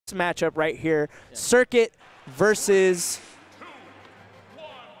next matchup right here, Circuit versus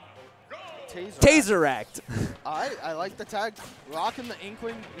Tazeract. I like the tag. Rocking the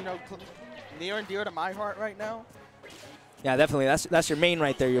Inkling, you know, near and dear to my heart right now. Yeah, definitely. That's your main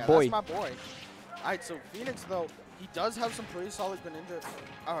right there, your boy. That's my boy. All right, so Phoenix, though, he does have some pretty solid Greninja,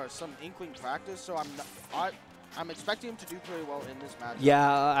 or some Inkling practice, so I'm expecting him to do pretty well in this match.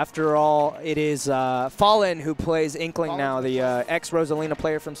 Yeah, after all, it is Fallen who plays Inkling now, the ex-Rosalina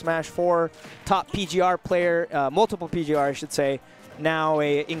player from Smash 4, top PGR player, multiple PGR, I should say, now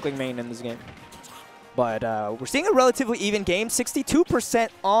a Inkling main in this game. But we're seeing a relatively even game, 62%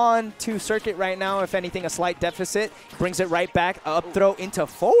 on to Circuit right now, if anything, a slight deficit. Brings it right back, up throw into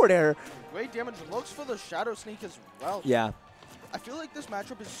forward air. Great damage, looks for the Shadow Sneak as well. Yeah. I feel like this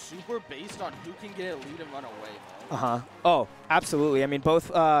matchup is super based on who can get a lead and run away. Uh-huh. Oh, absolutely. I mean, both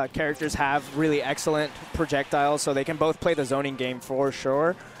characters have really excellent projectiles, so they can both play the zoning game for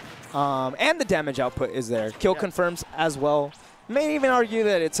sure. And the damage output is there. Kill confirms as well. May even argue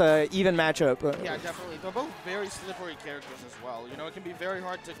that it's an even matchup. Yeah, definitely. They're both very slippery characters as well. You know, it can be very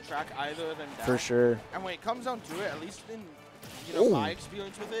hard to track either of them down. For sure. And when it comes down to it, at least in my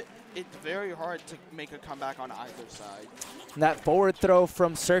experience with it, it's very hard to make a comeback on either side. That forward throw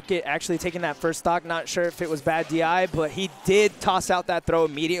from Circuit actually taking that first stock. Not sure if it was bad DI, but he did toss out that throw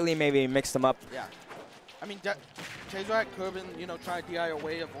immediately. Maybe mixed them up. Yeah. I mean, Tazeract could have been, try DI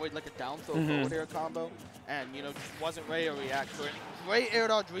away, avoid like a down throw forward air combo, and, just wasn't ready to react to it. Great air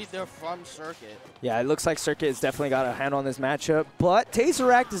dodge read there from Circuit. Yeah, it looks like Circuit has definitely got a handle on this matchup, but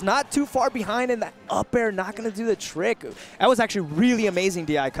Tazeract is not too far behind, and that up air not going to do the trick. That was actually really amazing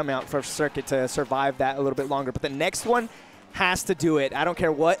DI coming out for Circuit to survive that a little bit longer, but the next one has to do it. I don't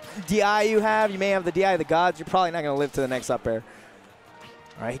care what DI you have. You may have the DI of the gods. You're probably not going to live to the next up air.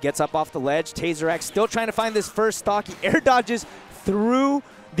 All right, he gets up off the ledge. Tazeract still trying to find this first stock. He air dodges through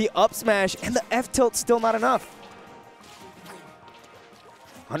the up smash, and the F tilt still not enough.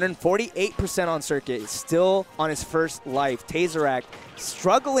 148% on Circuit, still on his first life. Tazeract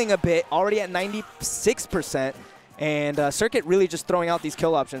struggling a bit, already at 96%, and Circuit really just throwing out these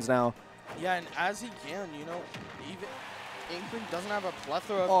kill options now. Yeah, and as he can, even Inkling doesn't have a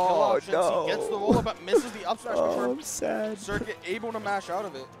plethora of kill options. No. He gets the roll-up but misses the up smash before sad. Circuit able to mash out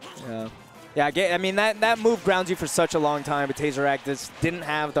of it. Yeah. Yeah, I mean, that move grounds you for such a long time, but Tazeract just didn't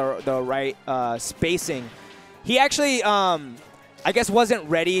have the right spacing. He actually, I guess, wasn't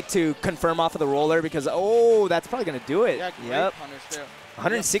ready to confirm off of the roller because, that's probably going to do it. Yeah, great punish there.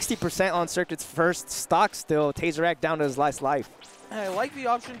 160% on Circuit's first stock still. Tazeract down to his last life. I like the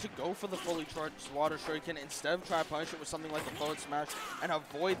option to go for the fully charged water shuriken instead of try to punish it with something like the forward smash and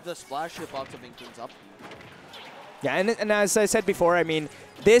avoid the splash hitbox of Inkling's up. Yeah, and as I said before, I mean,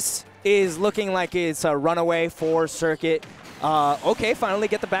 this is looking like it's a runaway for Circuit. Okay, finally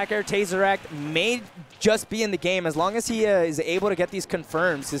get the back air. Tazeract may just be in the game as long as he is able to get these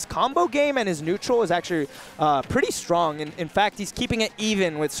confirms. His combo game and his neutral is actually pretty strong. In fact, he's keeping it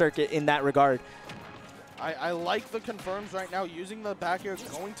even with Circuit in that regard. I like the confirms right now. Using the back air,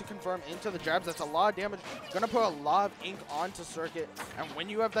 going to confirm into the jabs. That's a lot of damage. Going to put a lot of ink onto Circuit. And when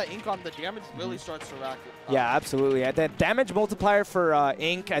you have that ink on, the damage really starts to rack it. Yeah, absolutely. The damage multiplier for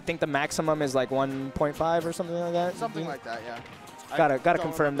ink, I think the maximum is like 1.5 or something like that. Something like that, yeah. Gotta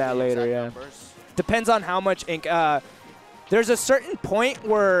confirm that later, yeah. Numbers. Depends on how much ink. There's a certain point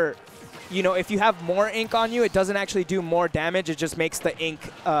where, if you have more ink on you, it doesn't actually do more damage. It just makes the ink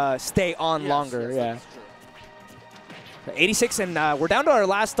stay on longer. Yeah. 86, and we're down to our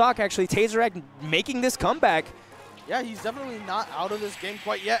last stock, actually. Tazeract making this comeback. Yeah, he's definitely not out of this game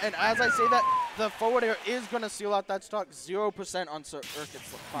quite yet. And as I say that, the forward air is going to seal out that stock. 0% on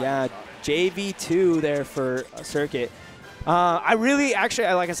Circuit's yeah, stock. JV2 there for Circuit. I really,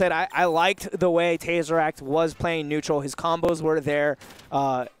 actually, like I said, I liked the way Tazeract was playing neutral. His combos were there.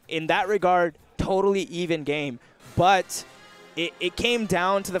 In that regard, totally even game. But it came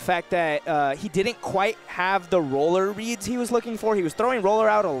down to the fact that he didn't quite have the roller reads he was looking for. He was throwing roller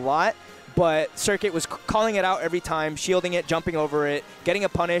out a lot, but Circuit was calling it out every time, shielding it, jumping over it, getting a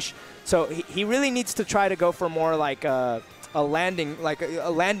punish. So he really needs to try to go for more like a landing, like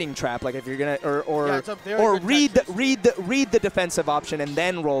a landing trap, like if you're gonna or read the defensive option and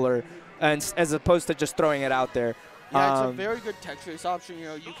then roller, and as opposed to just throwing it out there. Yeah, it's a very good tech trace option.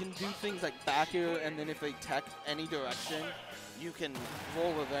 You can do things like back air, and then if they tech any direction, you can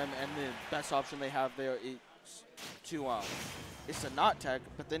roller them, and the best option they have there is to not tech,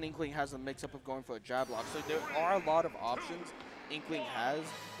 but then Inkling has a mix-up of going for a jab lock. So there are a lot of options Inkling has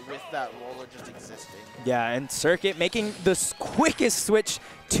with that roller just existing. Yeah, and Circuit making the quickest switch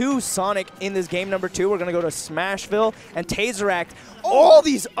to Sonic in this game number 2. We're going to go to Smashville and Tazeract. All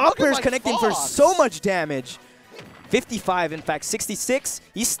these uppers connecting for so much damage. 55, in fact, 66.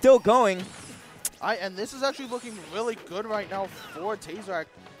 He's still going. And this is actually looking really good right now for Tazeract.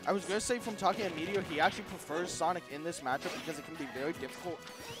 I was going to say from talking to Meteor, he actually prefers Sonic in this matchup because it can be very difficult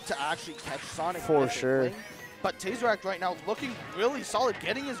to actually catch Sonic. For sure. Inkling. But Tazeract right now looking really solid,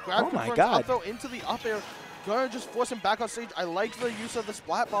 getting his grab confirms up throw into the up air. Gonna just force him back on stage. I like the use of the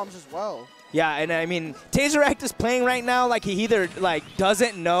splat bombs as well. Yeah, and I mean, Tazeract is playing right now like he either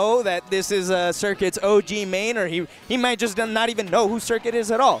doesn't know that this is Circuit's OG main, or he might just not even know who Circuit is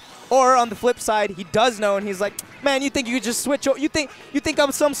at all. Or on the flip side, he does know, and he's like, man, you think you could just switch? You think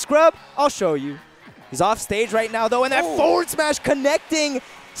I'm some scrub? I'll show you. He's off stage right now though, and that forward smash connecting.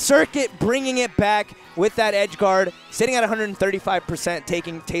 Circuit bringing it back with that edge guard, sitting at 135%,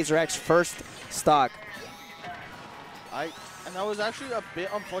 taking Tazeract's first stock. And that was actually a bit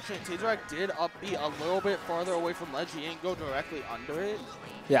unfortunate. Tazeract did up B a little bit farther away from ledge. He didn't go directly under it.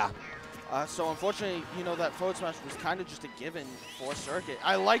 Yeah. So unfortunately, you know, that forward smash was kind of just a given for Circuit.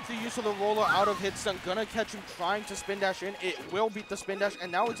 I like the use of the roller out of hit stun. Gonna catch him trying to spin dash in. It will beat the spin dash,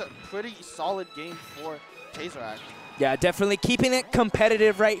 and now it's a pretty solid game for Tazeract. Yeah, definitely keeping it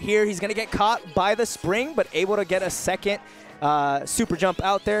competitive right here. He's going to get caught by the spring, but able to get a second super jump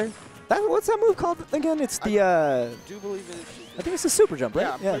out there. What's that move called again? It's the... I do believe it is. I think it's the super jump, right?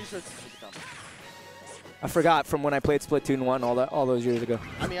 Yeah, I'm pretty sure it's the super jump. I forgot from when I played Splatoon 1 all those years ago.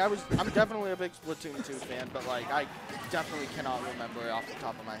 I mean, I'm definitely a big Splatoon 2 fan, but like I definitely cannot remember it off the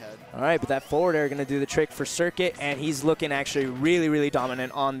top of my head. All right, but that forward air going to do the trick for Circuit, and he's looking actually really, really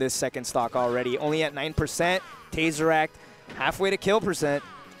dominant on this second stock already. Only at 9%. Tazeract halfway to kill percent.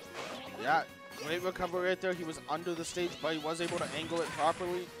 Yeah, great recovery right there. He was under the stage, but he was able to angle it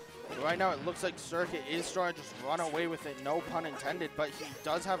properly. But right now, it looks like Circuit is starting to just run away with it, no pun intended, but he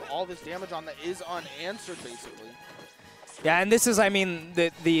does have all this damage on that is unanswered, basically. Yeah, and this is, I mean,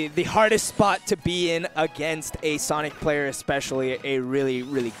 the hardest spot to be in against a Sonic player, especially a really,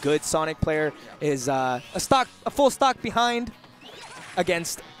 really good Sonic player, is a full stock behind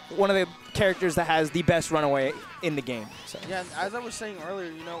against one of the characters that has the best runaway in the game. So. Yeah, and as I was saying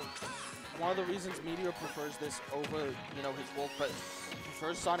earlier, you know, one of the reasons Meteor prefers this over, you know, his Wolf, but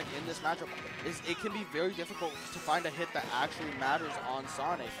prefers Sonic in this matchup is it can be very difficult to find a hit that actually matters on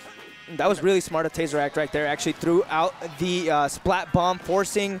Sonic. That was really smart of Tazeract right there. Actually threw out the splat bomb,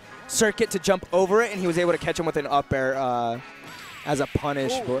 forcing Circuit to jump over it, and he was able to catch him with an up air as a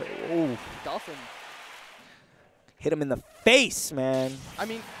punish. Ooh. Dolphin. Hit him in the face, man. I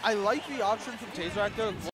mean, I like the option from Tazeract there.